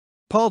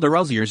Paul de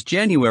Rousiers,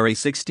 January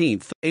 16,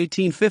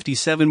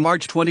 1857 –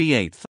 March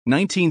 28,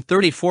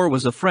 1934,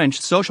 was a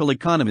French social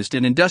economist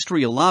and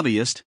industrial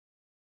lobbyist.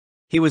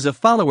 He was a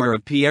follower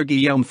of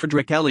Pierre-Guillaume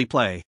Frédéric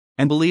Alley-Play,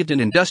 and believed in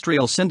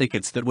industrial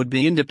syndicates that would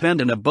be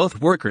independent of both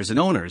workers and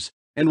owners,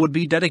 and would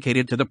be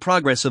dedicated to the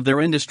progress of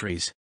their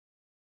industries.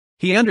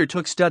 He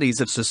undertook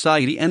studies of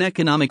society and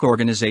economic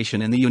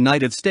organization in the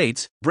United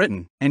States,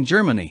 Britain, and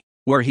Germany,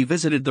 where he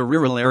visited the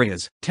rural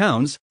areas,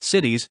 towns,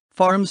 cities,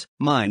 farms,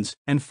 mines,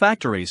 and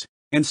factories,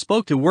 and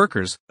spoke to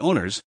workers,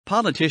 owners,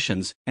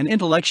 politicians, and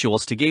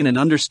intellectuals to gain an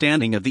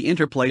understanding of the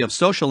interplay of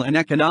social and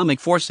economic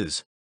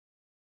forces.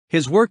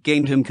 His work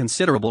gained him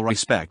considerable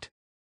respect.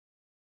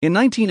 In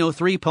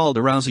 1903, Paul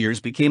de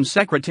Rousiers became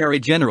Secretary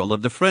General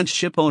of the French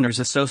Ship Owners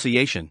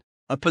Association,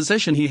 a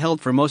position he held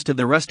for most of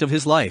the rest of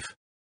his life.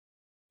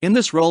 In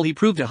this role, he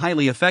proved a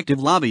highly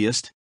effective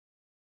lobbyist.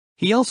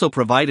 He also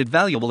provided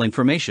valuable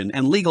information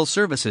and legal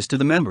services to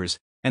the members,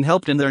 and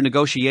helped in their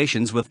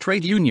negotiations with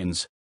trade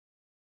unions.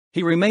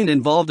 He remained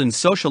involved in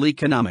social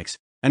economics,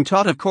 and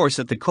taught a course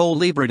at the École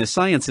Libre de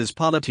Sciences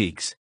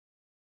Politiques.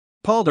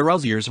 Paul de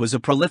Rousiers was a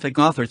prolific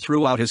author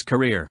throughout his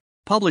career,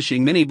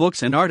 publishing many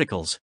books and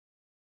articles.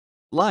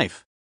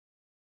 Life.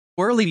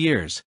 Early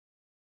years.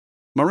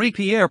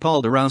 Marie-Pierre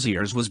Paul de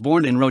Rousiers was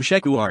born in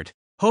Rochechouart,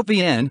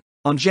 Haute-Vienne,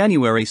 on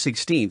January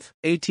 16,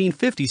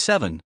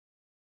 1857.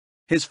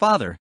 His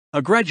father,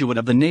 a graduate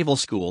of the Naval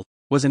School,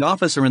 was an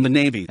officer in the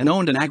Navy and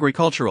owned an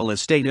agricultural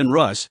estate in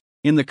Russ,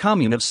 in the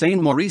commune of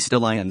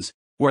Saint-Maurice-de-Lyons,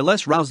 where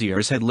Les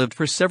Rousiers had lived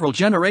for several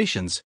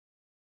generations.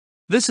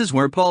 This is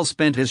where Paul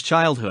spent his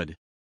childhood.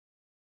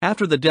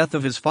 After the death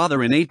of his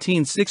father in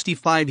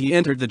 1865, he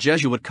entered the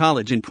Jesuit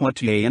college in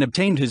Poitiers and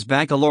obtained his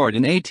baccalaureate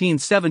in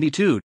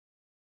 1872.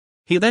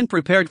 He then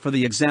prepared for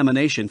the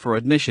examination for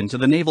admission to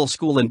the Naval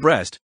School in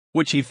Brest,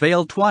 which he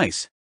failed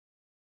twice.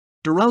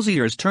 De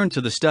Rousiers turned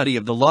to the study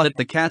of the law at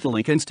the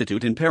Catholic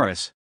Institute in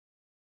Paris.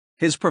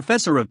 His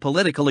professor of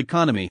political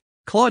economy,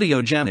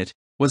 Claudio Janet,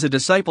 was a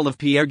disciple of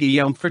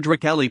Pierre-Guillaume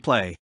Frédéric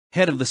Alley-Play,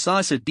 head of the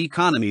Société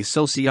d'économie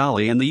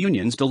sociale and the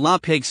Unions de la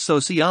Paix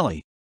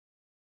sociale.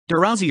 De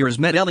Rousiers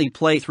met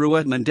Alley-Play through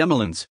Edmond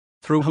Demoulins,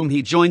 through whom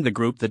he joined the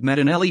group that met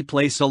in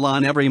Alley-Play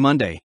salon every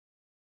Monday.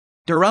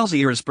 De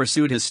Rousiers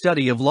pursued his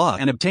study of law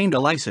and obtained a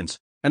license,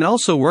 and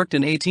also worked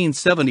in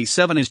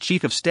 1877 as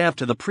chief of staff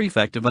to the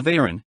prefect of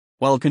Auvergne,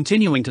 while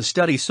continuing to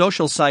study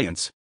social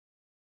science.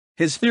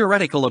 His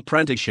theoretical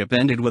apprenticeship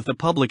ended with the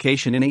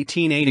publication in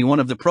 1881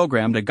 of the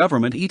Programme de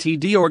Gouvernement et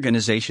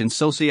d'Organisation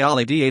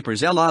Sociale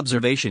d'Apres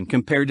l'Observation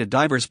compared to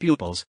divers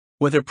pupils,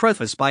 with a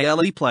preface by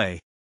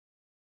Alley-Play.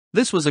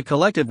 This was a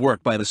collective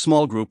work by the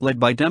small group led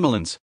by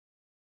Demoulins.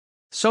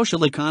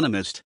 Social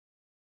economist.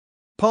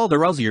 Paul de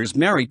Rousiers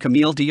married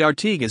Camille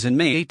d'Artigas in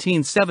May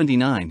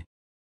 1879.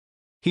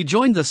 He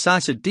joined the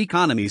Société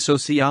d'économie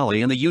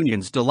sociale and the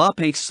Unions de la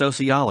Paix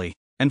sociale,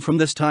 and from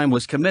this time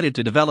was committed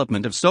to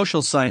development of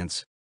social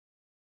science.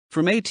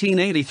 From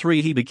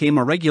 1883 he became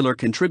a regular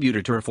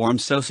contributor to Reform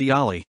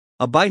Sociale,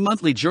 a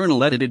bi-monthly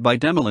journal edited by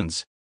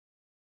Demoulins.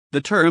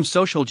 The term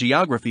social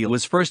geography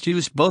was first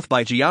used both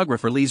by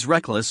geographer Lise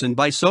Reclus and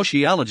by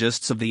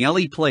sociologists of the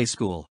Alley-Play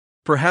school,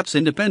 perhaps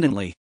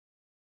independently.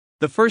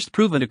 The first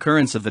proven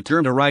occurrence of the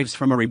term derives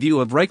from a review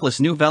of Reclus'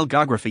 Nouvelle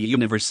Géographie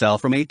Universelle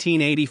from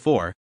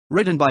 1884,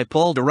 written by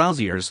Paul de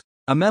Rousiers,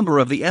 a member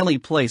of the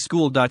Alley-Play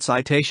school.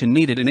 Citation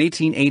needed in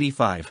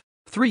 1885,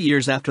 3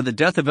 years after the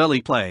death of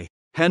Alley-Play.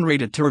 Henry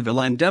de Tourville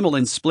and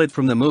Demoulins split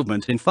from the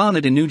movement and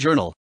founded a new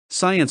journal,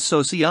 Science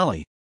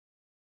Sociale.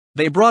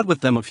 They brought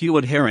with them a few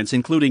adherents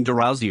including de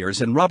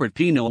Rousiers and Robert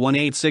Pinault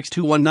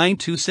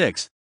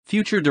 186211926,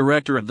 future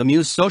director of the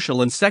Muse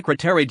Social and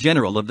Secretary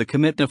General of the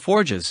Comité de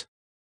Forges.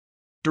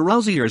 De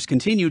Rousiers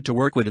continued to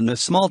work within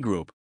this small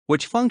group,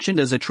 which functioned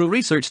as a true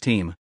research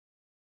team.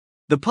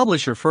 The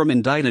publisher firm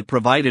Indicted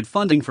provided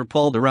funding for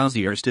Paul de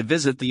Rousiers to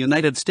visit the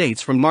United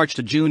States from March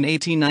to June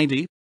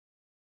 1890.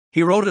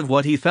 He wrote of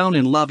what he found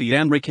in La Vie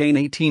Américaine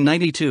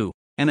 1892,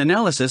 an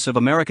analysis of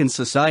American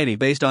society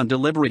based on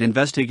deliberate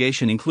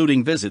investigation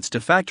including visits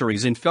to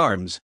factories and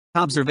farms,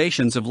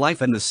 observations of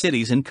life in the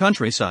cities and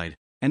countryside,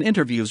 and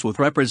interviews with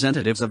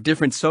representatives of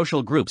different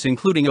social groups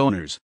including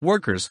owners,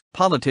 workers,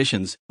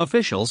 politicians,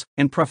 officials,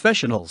 and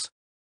professionals.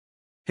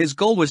 His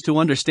goal was to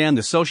understand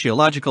the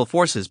sociological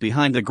forces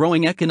behind the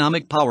growing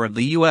economic power of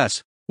the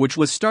U.S., which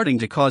was starting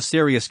to cause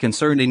serious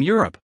concern in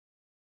Europe.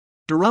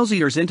 De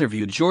Rousiers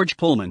interviewed George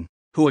Pullman,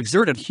 who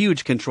exerted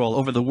huge control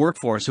over the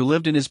workforce who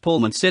lived in his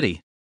Pullman city.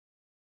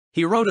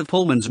 He wrote of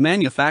Pullman's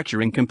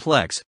manufacturing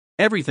complex,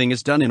 everything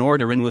is done in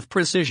order and with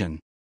precision.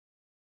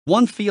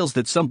 One feels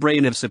that some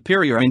brain of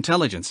superior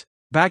intelligence,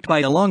 backed by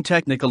a long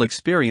technical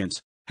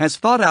experience, has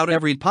thought out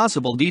every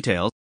possible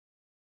detail.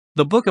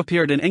 The book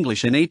appeared in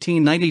English in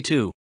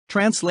 1892,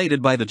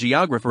 translated by the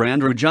geographer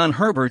Andrew John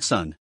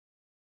Herbertson.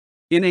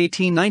 In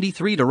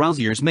 1893 de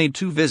Rousiers made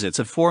 2 visits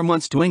of 4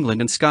 months to England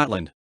and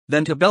Scotland,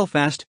 then to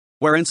Belfast,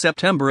 where in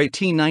September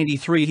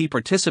 1893 he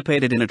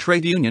participated in a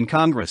trade union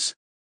congress.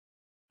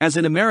 As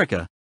in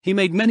America, he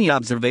made many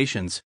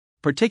observations,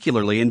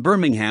 particularly in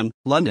Birmingham,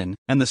 London,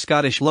 and the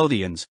Scottish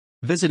Lothians,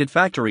 visited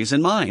factories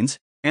and mines,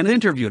 and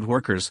interviewed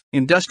workers,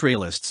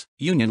 industrialists,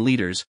 union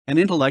leaders, and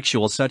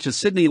intellectuals such as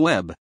Sidney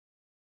Webb.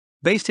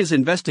 Based his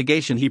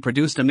investigation, he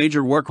produced a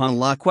major work on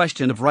law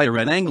question of right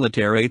and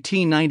Angleterre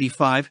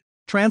 1895,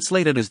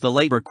 translated as the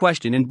labor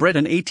question in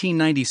Britain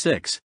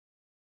 1896.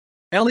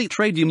 Elite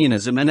Trade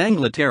Unionism in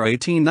Angleterre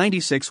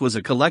 1896 was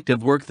a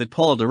collective work that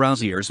Paul de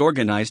Rousiers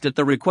organized at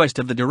the request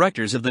of the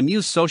directors of the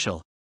Muse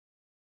Social.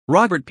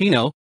 Robert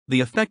Pinault,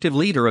 the effective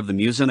leader of the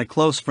Muse and a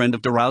close friend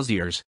of de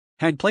Rousiers,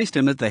 had placed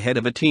him at the head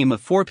of a team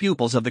of 4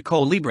 pupils of the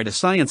École Libre de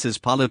Sciences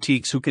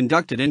Politiques who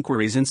conducted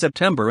inquiries in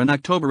September and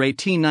October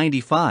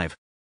 1895.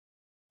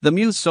 The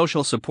Muse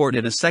Social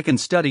supported a second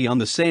study on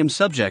the same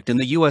subject in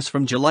the U.S.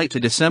 from July to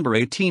December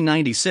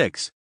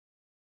 1896.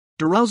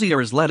 De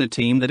Rousiers led a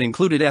team that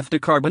included F. de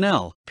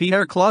Carbonel,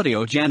 Pierre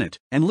Claudio Janet,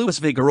 and Louis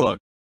Vigoureux.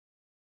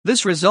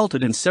 This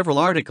resulted in several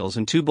articles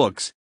and 2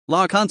 books,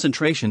 La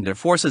concentration des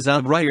forces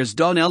ouvrières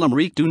dans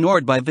l'Amérique du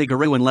Nord by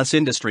Vigoureux and Les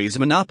Industries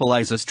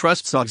monopolises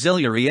trusts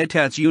auxiliary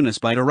états unis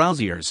by de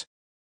Rousiers.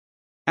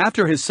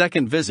 After his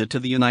second visit to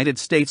the United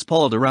States,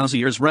 Paul de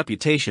Rousiers'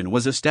 reputation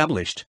was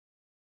established.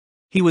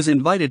 He was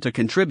invited to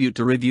contribute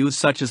to reviews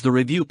such as the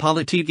Revue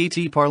Politique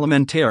et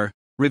Parlementaire,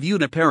 Revue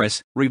de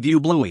Paris, Revue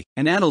Bleuy,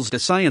 and Annales de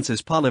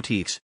Sciences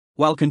Politiques,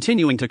 while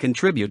continuing to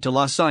contribute to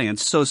La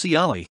Science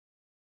Sociale.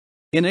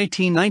 In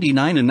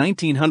 1899 and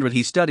 1900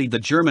 he studied the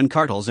German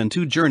cartels and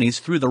 2 journeys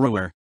through the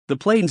Ruhr, the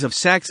plains of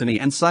Saxony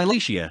and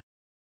Silesia.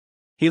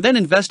 He then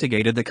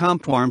investigated the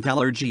Comptoir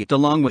Metallurgique de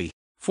Longwy,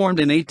 formed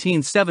in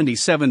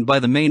 1877 by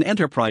the main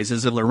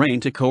enterprises of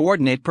Lorraine to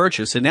coordinate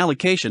purchase and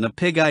allocation of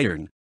pig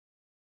iron.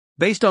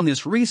 Based on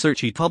this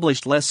research he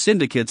published Les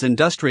Syndicats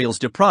Industriels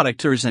de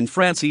Producteurs en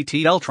France et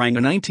Eltrang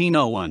in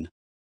 1901.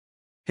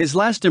 His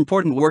last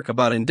important work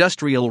about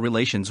industrial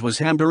relations was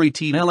Hamburg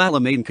et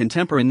l'Allemagne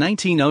contemporaine in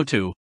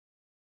 1902.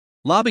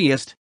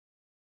 Lobbyist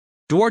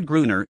Dord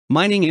Gruner,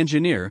 mining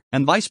engineer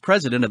and vice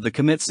president of the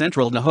Comité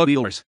Central de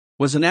Hobbiers,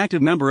 was an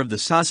active member of the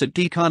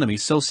Société d'économie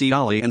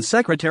sociale and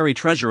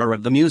secretary-treasurer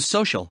of the Muse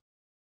Social.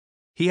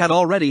 He had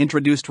already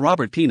introduced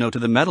Robert Pinault to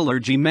the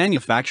metallurgy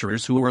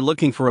manufacturers who were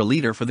looking for a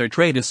leader for their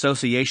trade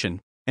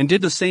association, and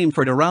did the same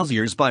for de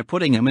Rousiers by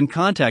putting him in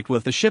contact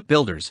with the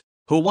shipbuilders,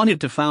 who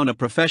wanted to found a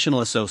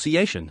professional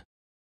association.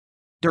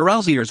 De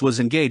Rousiers was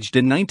engaged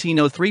in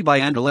 1903 by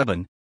André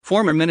Lebon,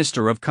 former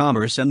Minister of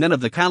Commerce and then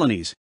of the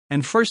Colonies,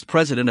 and first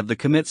President of the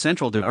Comité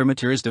Central des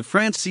Armateurs de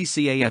France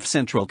CCAF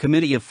Central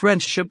Committee of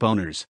French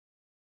Shipowners.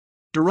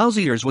 De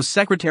Rousiers was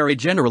Secretary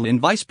General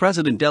and Vice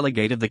President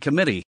Delegate of the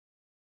committee.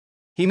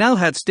 He now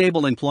had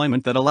stable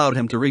employment that allowed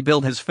him to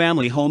rebuild his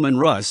family home in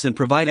Russ and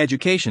provide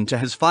education to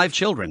his 5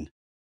 children.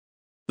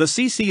 The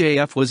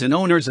CCAF was an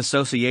owners'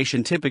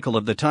 association typical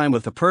of the time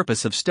with the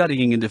purpose of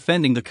studying and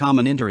defending the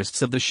common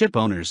interests of the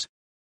shipowners.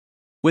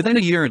 Within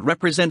a year it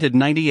represented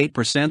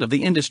 98% of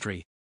the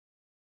industry.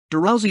 De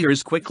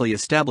Rousiers quickly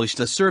established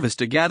a service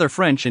to gather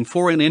French and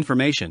foreign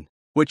information,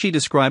 which he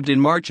described in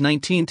March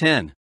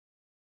 1910.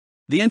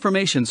 The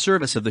information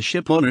service of the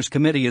Shipowners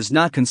Committee is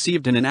not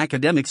conceived in an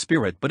academic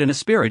spirit but in a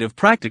spirit of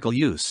practical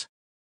use.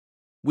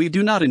 We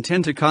do not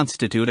intend to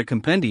constitute a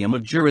compendium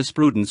of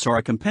jurisprudence or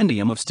a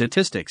compendium of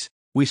statistics.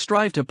 We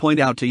strive to point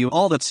out to you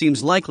all that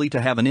seems likely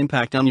to have an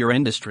impact on your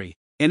industry,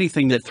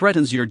 anything that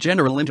threatens your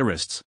general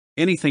interests,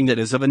 anything that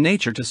is of a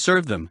nature to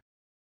serve them.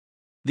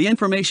 The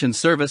Information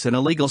Service and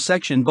a legal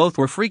section both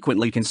were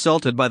frequently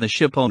consulted by the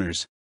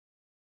shipowners.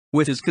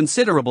 With his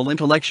considerable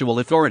intellectual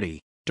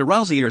authority, de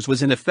Rousiers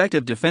was an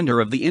effective defender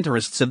of the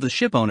interests of the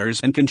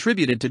shipowners and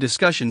contributed to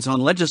discussions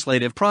on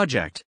legislative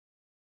projects.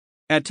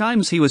 At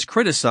times he was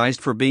criticized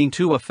for being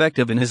too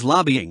effective in his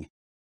lobbying.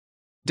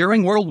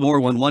 During World War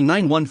I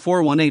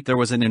 1914-18 there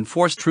was an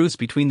enforced truce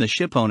between the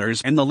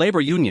shipowners and the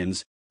labor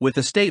unions, with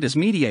the state as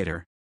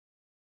mediator.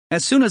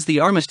 As soon as the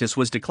armistice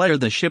was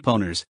declared, the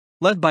shipowners,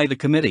 led by the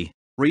committee,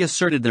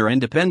 reasserted their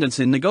independence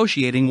in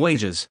negotiating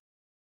wages.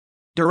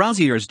 De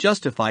Rousiers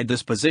justified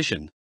this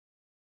position.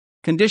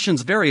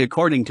 Conditions vary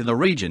according to the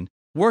region,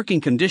 working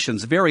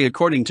conditions vary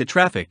according to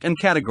traffic and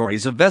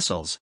categories of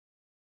vessels.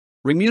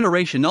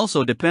 Remuneration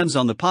also depends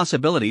on the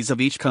possibilities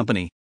of each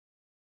company.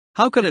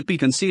 How could it be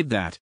conceived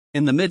that,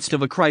 in the midst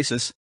of a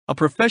crisis, a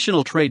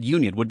professional trade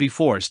union would be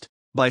forced,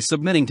 by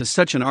submitting to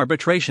such an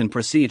arbitration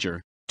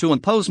procedure, to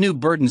impose new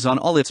burdens on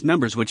all its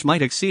members which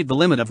might exceed the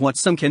limit of what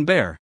some can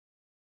bear?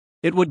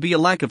 It would be a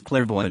lack of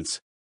clairvoyance.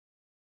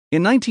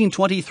 In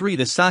 1923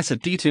 the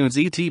Société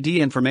d'études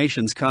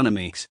d'informations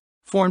économiques,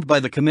 formed by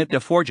the Comité des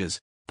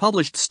Forges,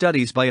 published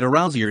studies by de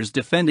Rousiers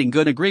defending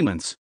good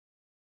agreements.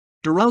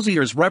 De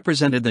Rousiers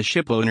represented the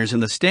shipowners in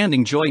the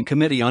Standing Joint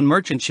Committee on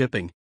Merchant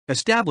Shipping,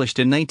 established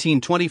in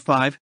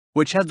 1925,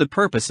 which had the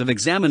purpose of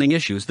examining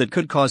issues that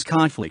could cause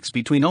conflicts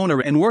between owner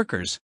and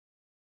workers.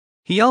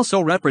 He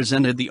also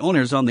represented the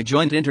owners on the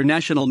Joint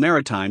International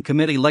Maritime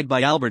Committee led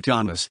by Albert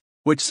Thomas,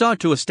 which sought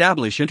to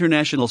establish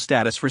international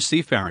status for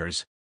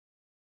seafarers.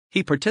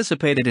 He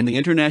participated in the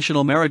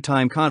international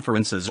maritime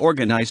conferences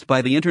organized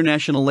by the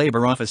International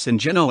Labour Office in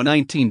Genoa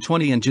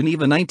 1920 and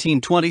Geneva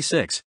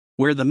 1926,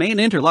 where the main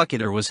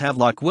interlocutor was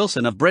Havelock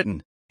Wilson of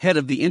Britain, head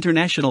of the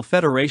International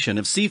Federation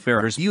of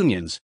Seafarers'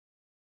 Unions.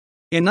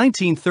 In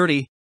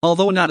 1930,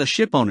 although not a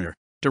shipowner,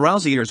 de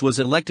Rousiers was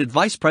elected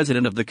vice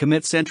president of the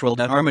Comité Central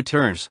des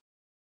Armateurs.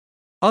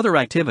 Other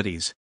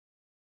activities.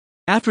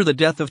 After the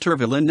death of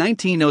Tourville in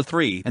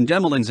 1903 and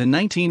Demolins in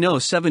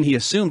 1907, he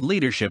assumed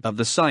leadership of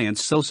the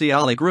Science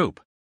Sociale group.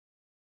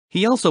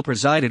 He also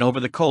presided over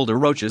the École de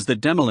Roches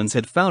that Demolins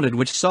had founded,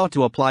 which sought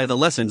to apply the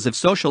lessons of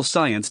social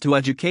science to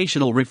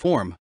educational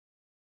reform.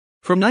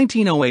 From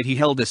 1908 he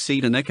held a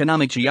seat in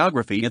economic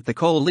geography at the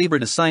École Libre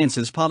des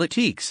Sciences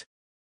Politiques.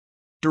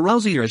 De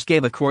Rousiers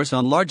gave a course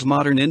on large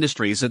modern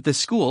industries at this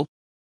school.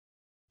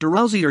 De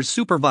Rousiers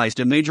supervised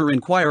a major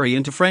inquiry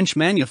into French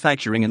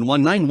manufacturing in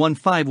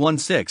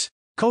 1915-16,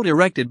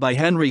 co-directed by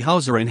Henry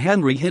Hauser and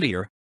Henry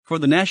Hittier, for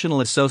the National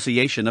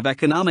Association of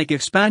Economic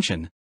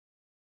Expansion.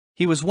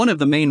 He was one of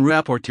the main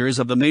rapporteurs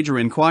of the major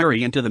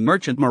inquiry into the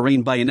merchant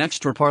marine by an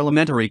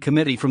extra-parliamentary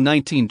committee from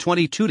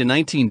 1922 to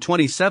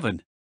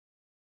 1927.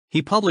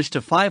 He published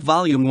a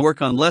 5-volume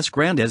work on Les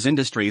Grandes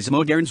Industries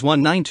Modernes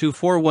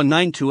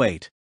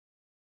 1924-1928.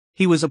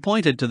 He was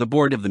appointed to the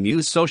board of the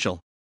Muse Social.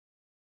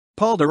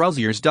 Paul de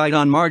Rousiers died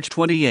on March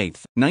 28,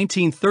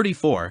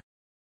 1934.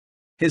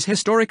 His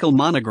historical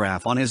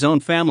monograph on his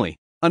own family,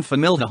 Un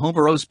famille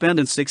nombreuse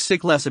pendant 6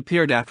 siècles,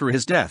 appeared after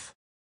his death.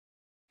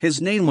 His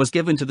name was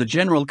given to the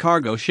general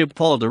cargo ship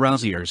Paul de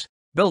Rousiers,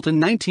 built in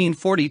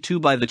 1942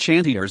 by the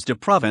Chantiers de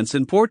Provence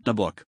in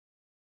Port-Nauboc.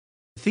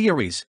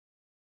 Theories.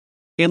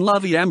 In La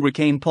Vie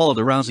Américaine, Paul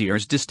de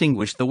Rousiers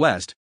distinguished the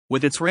West,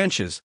 with its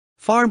ranches,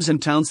 farms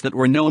and towns that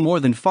were no more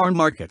than farm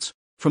markets,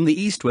 from the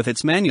East with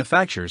its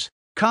manufactures,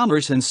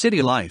 commerce and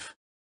city life.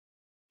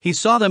 He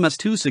saw them as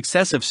two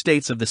successive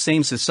states of the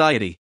same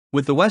society,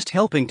 with the West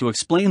helping to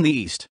explain the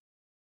East.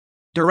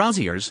 De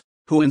Rousiers,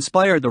 who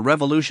inspired the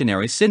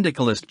revolutionary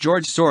syndicalist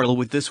George Sorel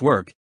with this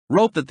work,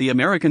 wrote that the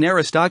American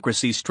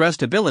aristocracy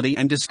stressed ability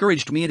and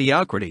discouraged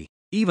mediocrity,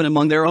 even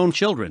among their own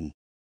children.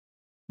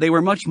 They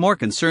were much more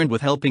concerned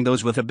with helping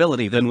those with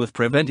ability than with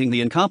preventing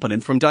the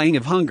incompetent from dying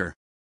of hunger.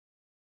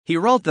 He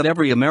wrote that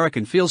every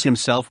American feels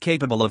himself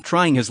capable of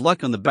trying his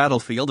luck on the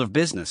battlefield of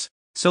business,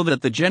 so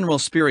that the general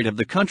spirit of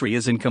the country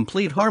is in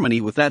complete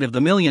harmony with that of the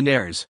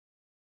millionaires.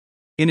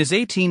 In his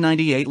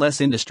 1898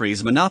 Les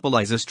Industries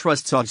monopolizes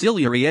trusts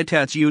auxiliary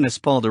états unis,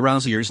 Paul de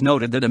Rousiers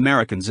noted that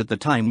Americans at the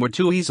time were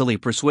too easily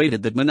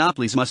persuaded that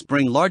monopolies must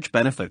bring large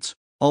benefits.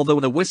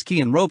 Although the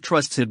whiskey and rope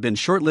trusts had been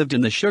short-lived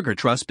and the sugar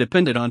trust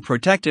depended on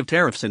protective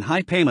tariffs and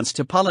high payments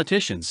to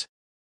politicians.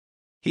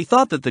 He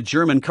thought that the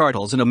German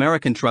cartels and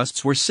American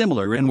trusts were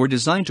similar and were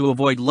designed to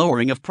avoid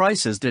lowering of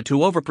prices due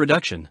to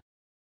overproduction.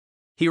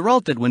 He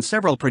wrote that when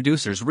several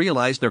producers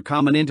realized their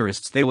common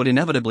interests, they would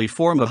inevitably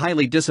form a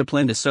highly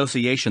disciplined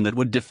association that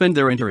would defend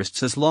their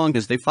interests as long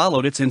as they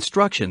followed its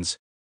instructions.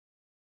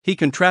 He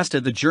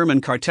contrasted the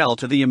German cartel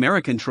to the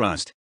American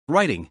trust,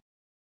 writing,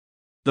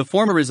 "The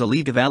former is a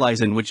league of allies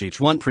in which each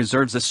one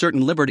preserves a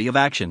certain liberty of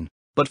action,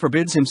 but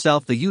forbids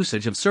himself the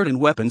usage of certain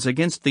weapons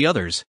against the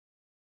others.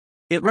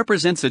 It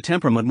represents a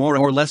temperament more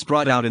or less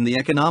brought out in the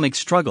economic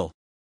struggle.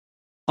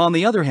 On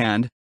the other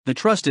hand, the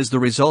trust is the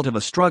result of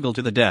a struggle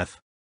to the death.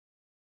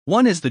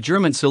 One is the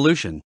German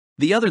solution,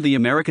 the other the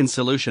American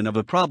solution of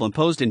a problem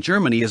posed in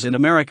Germany as in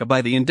America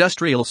by the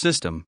industrial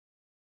system.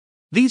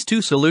 These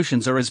two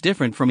solutions are as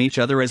different from each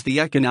other as the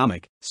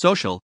economic,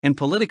 social, and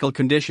political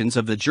conditions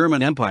of the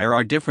German Empire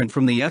are different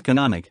from the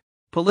economic,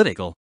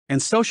 political,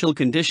 and social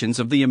conditions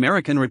of the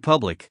American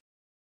Republic.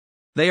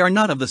 They are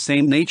not of the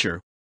same nature."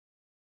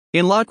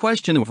 In La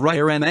Question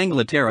ouvrière en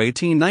Angleterre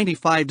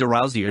 1895, de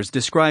Rousiers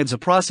describes a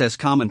process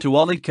common to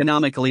all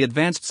economically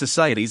advanced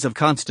societies of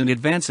constant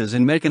advances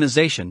in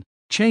mechanization,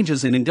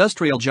 changes in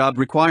industrial job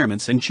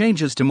requirements and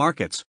changes to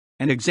markets,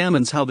 and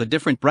examines how the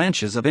different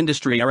branches of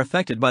industry are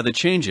affected by the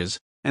changes,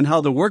 and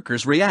how the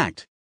workers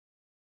react.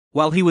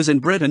 While he was in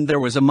Britain, there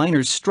was a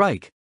miners'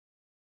 strike.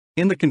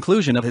 In the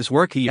conclusion of his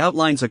work, he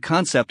outlines a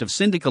concept of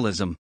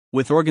syndicalism,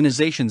 with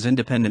organizations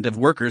independent of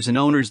workers and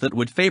owners that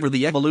would favor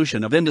the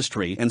evolution of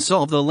industry and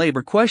solve the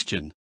labor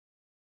question.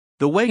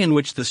 The way in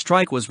which the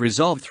strike was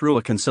resolved through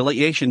a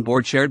conciliation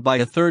board chaired by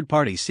a third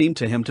party seemed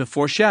to him to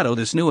foreshadow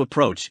this new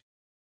approach.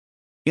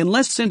 In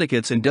Les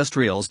Syndicats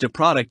Industriels de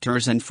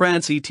Producteurs en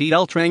France et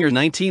Tranger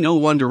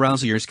 1901, de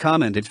Rousiers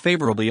commented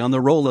favorably on the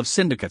role of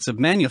syndicates of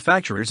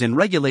manufacturers in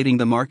regulating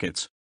the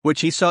markets,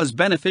 which he saw as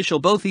beneficial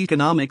both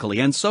economically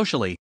and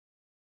socially.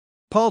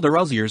 Paul de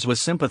Rousiers was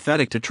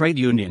sympathetic to trade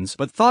unions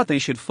but thought they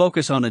should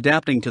focus on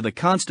adapting to the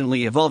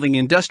constantly evolving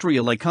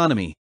industrial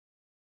economy.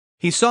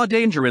 He saw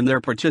danger in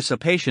their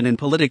participation in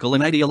political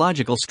and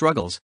ideological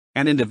struggles,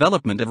 and in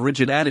development of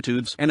rigid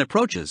attitudes and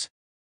approaches.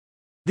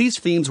 These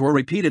themes were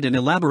repeated and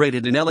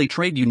elaborated in Le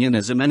Trade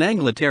Unionism en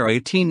Angleterre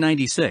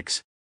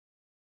 1896.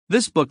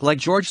 This book, like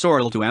George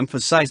Sorel, to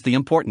emphasize the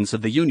importance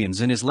of the unions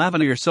in his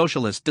L'Avenir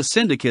Socialiste de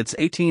Syndicats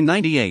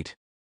 1898.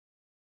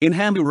 In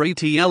Hambourg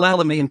et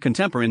l'Allemagne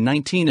contemporain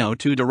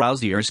 1902, de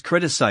Rousiers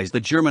criticized the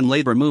German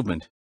labor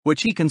movement,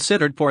 which he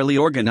considered poorly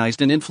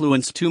organized and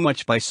influenced too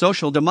much by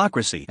social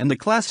democracy and the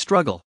class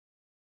struggle.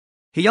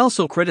 He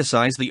also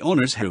criticized the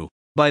owners who,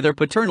 by their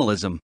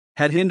paternalism,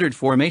 had hindered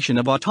formation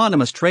of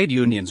autonomous trade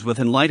unions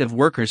within light of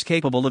workers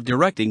capable of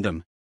directing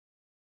them.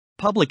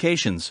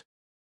 Publications.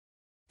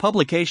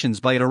 Publications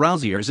by the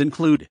Rousiers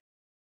include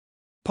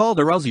Paul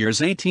de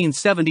Rousiers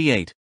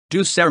 1878,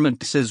 Du Serment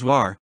de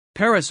Césaire,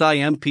 Paris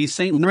IMP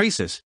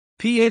Saint-Narcissus,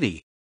 p.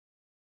 80.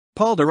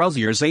 Paul de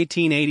Rousiers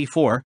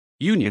 1884,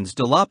 Unions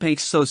de la Paix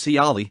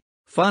Sociale,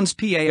 Fonds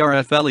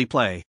Parfle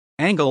Play,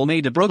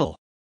 Angolme de Bruegel.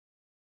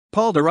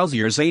 Paul de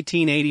Rousiers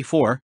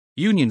 1884,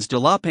 Unions de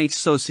la Paix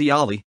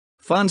Sociale,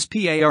 Fonds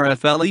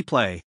Parfle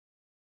Play.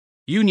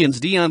 Unions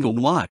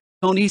d'Angolme,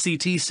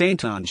 Onicet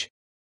Saint-Ange.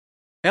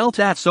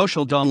 L'État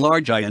social dans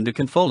l'argent de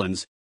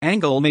Confolens,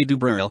 Angolme du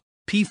Bruegel,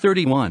 p.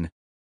 31.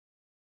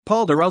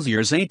 Paul de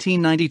Rousiers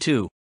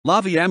 1892,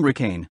 La Vie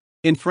Américaine,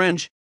 in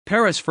French,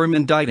 Paris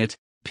Firmin Didet,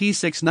 p.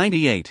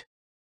 698.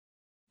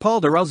 Paul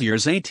de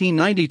Rousiers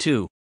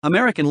 1892,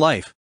 American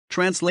Life,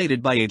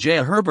 translated by A.J.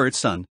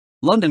 Herbertson,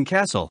 London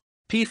Castle,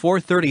 p.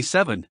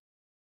 437.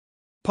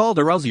 Paul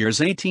de Rousiers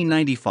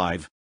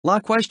 1895, La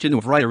Question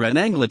ouvrière en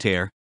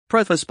Angleterre,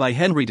 preface by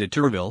Henry de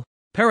Turville,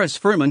 Paris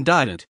Firmin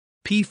Didet,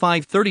 p.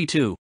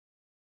 532.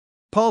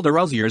 Paul de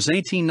Rousiers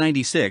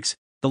 1896,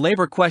 The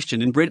Labour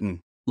Question in Britain,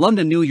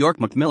 London New York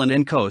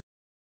Macmillan & Co.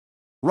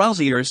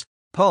 Rousiers,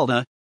 Paul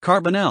de,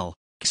 Carbonel,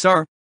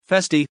 Xar,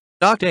 Festi,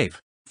 Octave,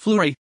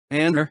 Fleury,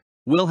 Ander,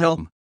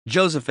 Wilhelm,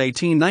 Joseph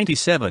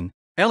 1897,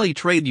 Le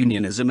Trade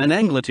Unionisme en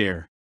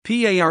Angleterre,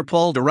 par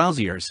Paul de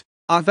Rousiers,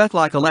 avec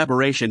la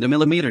collaboration de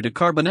millimètre de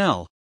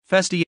Carbonel,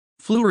 Festi,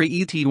 Fleury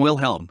et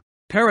Wilhelm,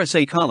 Paris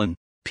A. Colin,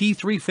 p.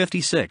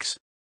 356.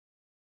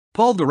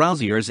 Paul de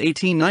Rousiers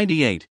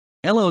 1898,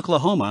 L.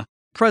 Oklahoma,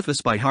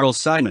 preface by Harl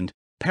Simon,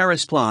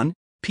 Paris Plan,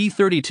 p.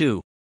 32.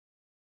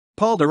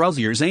 Paul de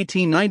Rousiers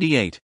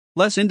 1898,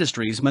 Les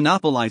Industries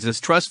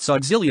monopolizes trusts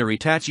auxiliary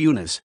tâches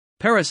unis,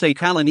 Paris A.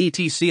 Colin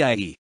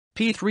etcie,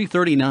 p.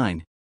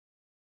 339.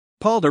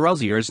 Paul de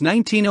Rousiers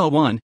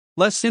 1901,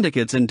 Les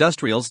Syndicats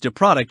Industriels de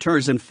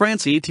Producteurs en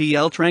France et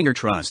Tranger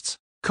Trusts,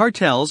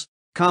 Cartels,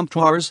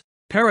 Comptoirs,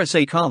 Paris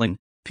A. Colin,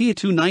 p.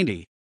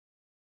 290.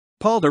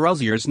 Paul de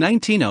Rousiers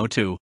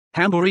 1902,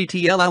 Hambourg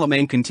et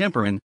l'Allemagne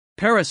Contemporaine,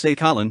 Paris A.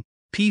 Colin,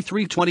 p.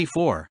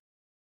 324.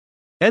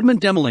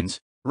 Edmond Demelins,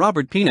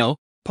 Robert Pino,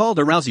 Paul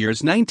de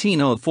Rousiers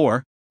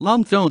 1904,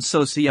 L'Homme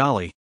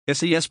Sociale,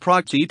 SES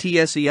Proct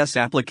et SES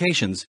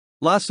Applications,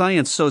 La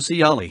Science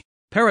Sociale,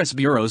 Paris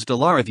Bureaus de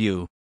la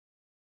Revue.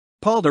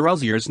 Paul de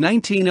Rousiers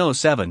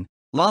 1907,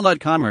 La lutte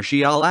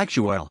commerciale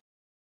actuelle.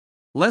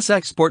 Les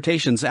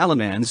exportations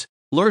allemandes,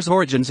 leurs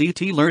origines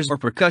et leurs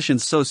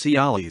répercussions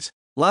sociales,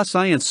 La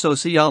Science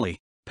Sociale,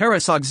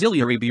 Paris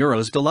Auxiliary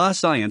Bureaus de la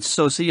Science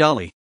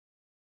Sociale.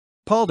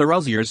 Paul de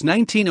Rousiers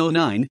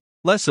 1909,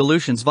 Les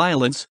Solutions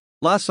Violence,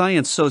 La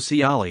Science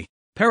Sociale,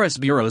 Paris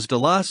Bureaus de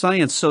la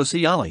Science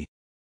Sociale.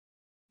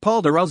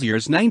 Paul de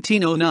Rousiers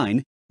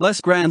 1909,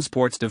 Les Grands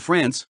Ports de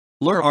France,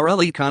 Leur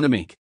RL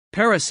Économique,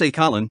 Paris A.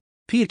 Colin,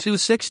 p.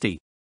 260.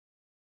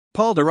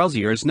 Paul de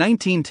Rousiers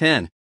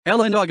 1910,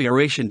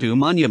 L'inauguration du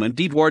Monument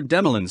d'Edouard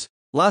Demelins,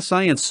 La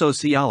Science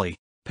Sociale,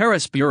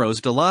 Paris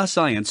Bureaus de la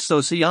Science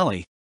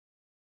Sociale.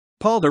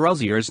 Paul de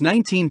Rousiers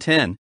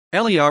 1910,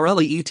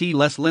 LERLET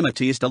Les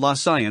Limites de la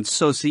Science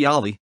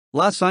Sociale,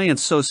 La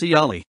Science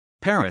Sociale,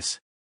 Paris.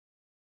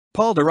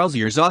 Paul de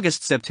Rousiers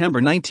August-September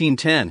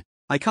 1910,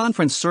 I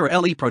Conference sur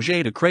le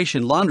projet de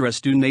création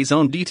Londres d'une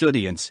maison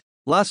d'étudiants,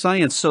 La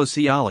Science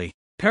Sociale,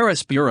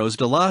 Paris Bureaus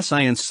de la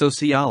Science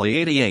Sociale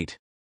 88.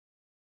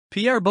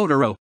 Pierre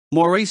Bodereau,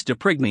 Maurice de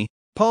Prigny,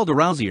 Paul de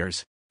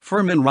Rousiers,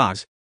 Firmin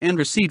Ros,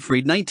 André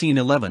Siegfried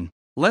 1911,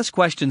 Les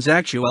Questions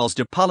actuelles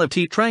de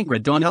politique trangre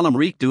dans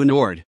l'Amérique du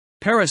Nord,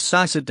 Paris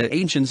Société de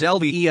Anciens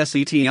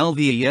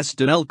LVES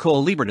de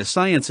l'École Libre de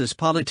Sciences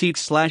Politiques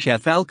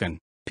 / Falcon,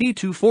 p.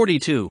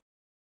 242.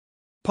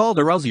 Paul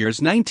de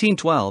Rousiers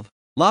 1912,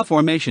 La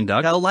formation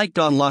like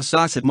dans la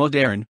société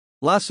moderne,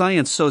 La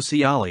Science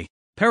Sociale,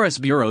 Paris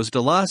Bureaus de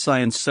la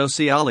Science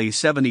Sociale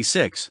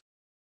 76.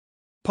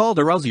 Paul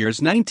de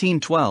Rousiers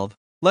 1912,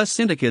 Les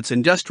Syndicats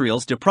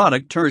Industriels de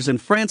Producteurs en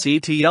France et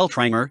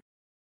Tranger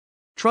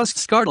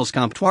Trusts Cartels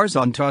Comptoirs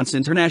Ententes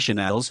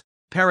Internationales,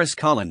 Paris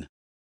Colin.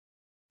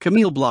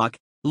 Camille Bloch,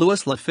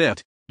 Louis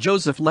Laffitte,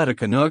 Joseph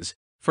Ledecanugs,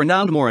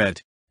 Fernand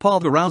Moret, Paul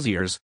de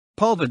Rousiers,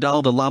 Paul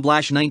Vidal de la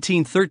Blache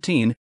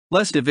 1913,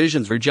 Les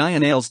Divisions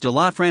Virginales de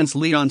la France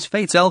Léons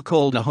Fates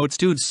École de Hautes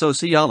Études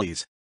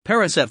Sociales,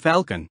 Paris at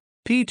Falcon,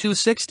 p.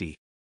 260.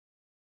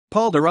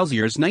 Paul de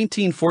Rousiers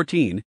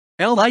 1914,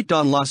 L'Ite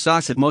dans la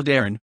Société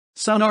Moderne,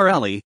 Son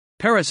RLE,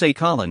 Paris A.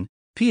 Colin,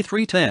 p.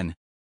 310.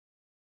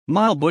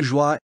 Mile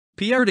Bourgeois,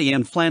 Pierre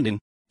de Flandin,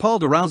 Paul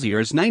de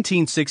Rousiers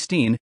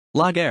 1916,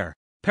 La Guerre,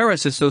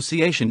 Paris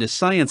Association de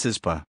Sciences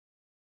Pa.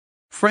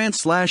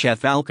 France / at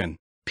Falcon,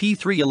 p.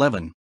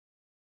 311.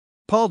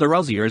 Paul de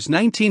Rousiers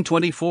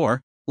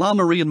 1924, La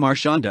Marine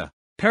Marchande,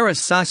 Paris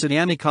Société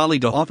Amicale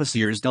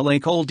d'Officiers de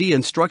l'École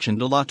d'Instruction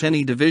de la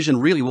Tenue Division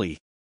Relevé.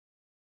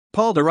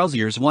 Paul de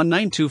Rousiers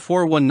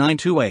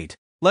 1924-1928,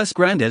 Les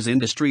Grandes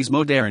Industries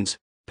Modernes,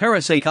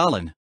 Paris A.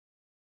 Colin.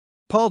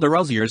 Paul de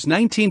Rousiers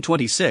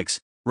 1926,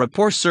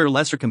 Rapport sur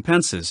les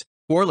récompenses,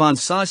 Orlan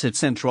Saucet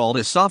Central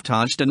de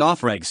Sauvetage de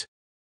Naufrages.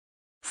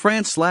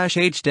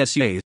 France/H.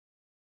 Dessiers.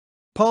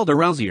 Paul de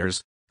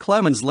Rousiers,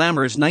 Clemens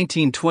Lammers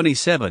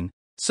 1927,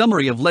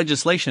 Summary of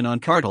Legislation on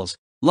Cartels,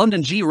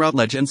 London G.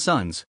 Routledge and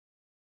Sons.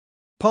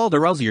 Paul de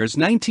Rousiers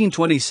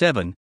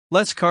 1927,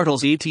 Les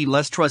Cartels et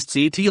les Trusts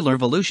et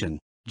l'Evolution,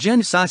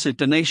 Gen Saucet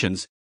de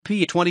Nations,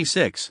 p.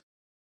 26.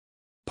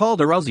 Paul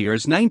de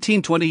Rousiers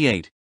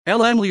 1928,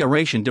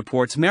 L'amélioration des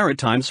ports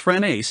maritimes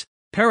français,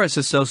 Paris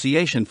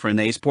Association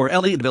Française pour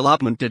le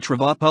développement des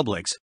travaux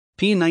publics,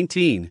 p.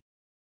 19.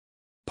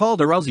 Paul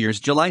de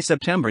Rousiers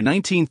July-September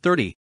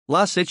 1930,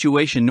 La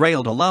situation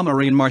réelle de la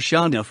marine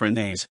marchande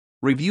française,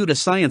 Revue de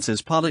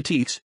Sciences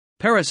Politiques,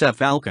 Paris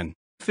F. Alcan,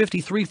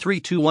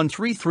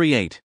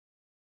 53321338.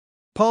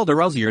 Paul de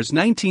Rousiers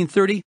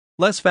 1930,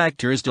 Les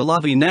facteurs de la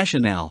vie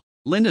nationale,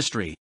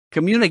 l'industrie,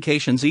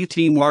 communications et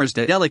témoins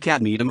de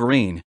l'économie de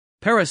marine,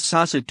 Paris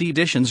Saucet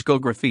d'éditions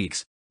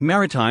géographiques,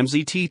 maritimes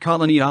et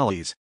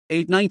coloniales,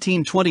 8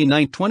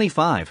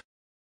 1929-25.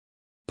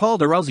 Paul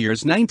de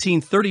Rousiers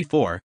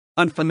 1934,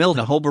 Unfamilde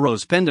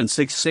Holberos pendant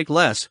 6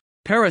 siècles,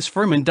 Paris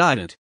Firmin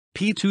Didat,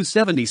 p.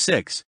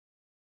 276.